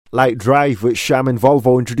Lite Drive with Sham and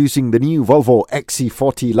Volvo, introducing the new Volvo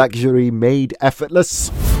XC40 Luxury made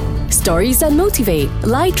effortless. Stories that motivate.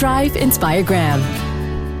 Lite Drive Inspiregram.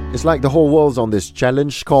 It's like the whole world's on this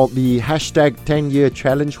challenge called the hashtag 10-year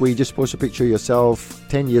challenge, where you just post a picture of yourself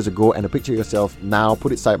 10 years ago and a picture of yourself now,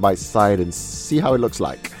 put it side by side and see how it looks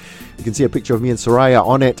like. You can see a picture of me and Soraya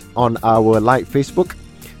on it on our Lite Facebook.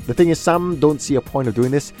 The thing is, some don't see a point of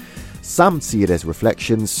doing this. Some see it as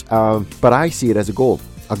reflections, but I see it as a goal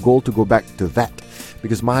to go back to that.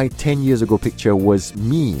 Because my 10 years ago picture was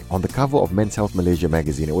me on the cover of Men's Health Malaysia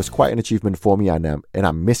magazine. It was quite an achievement for me, and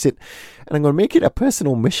I miss it. And I'm going to make it a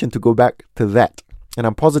personal mission to go back to that. And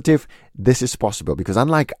I'm positive this is possible, because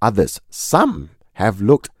unlike others, some have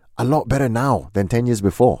looked a lot better now than 10 years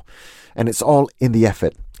before. And it's all in the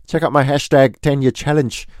effort. Check out my hashtag 10-year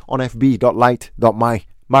challenge on fb.lite.my.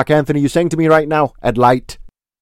 Mark Anthony, you saying to me right now at Lite.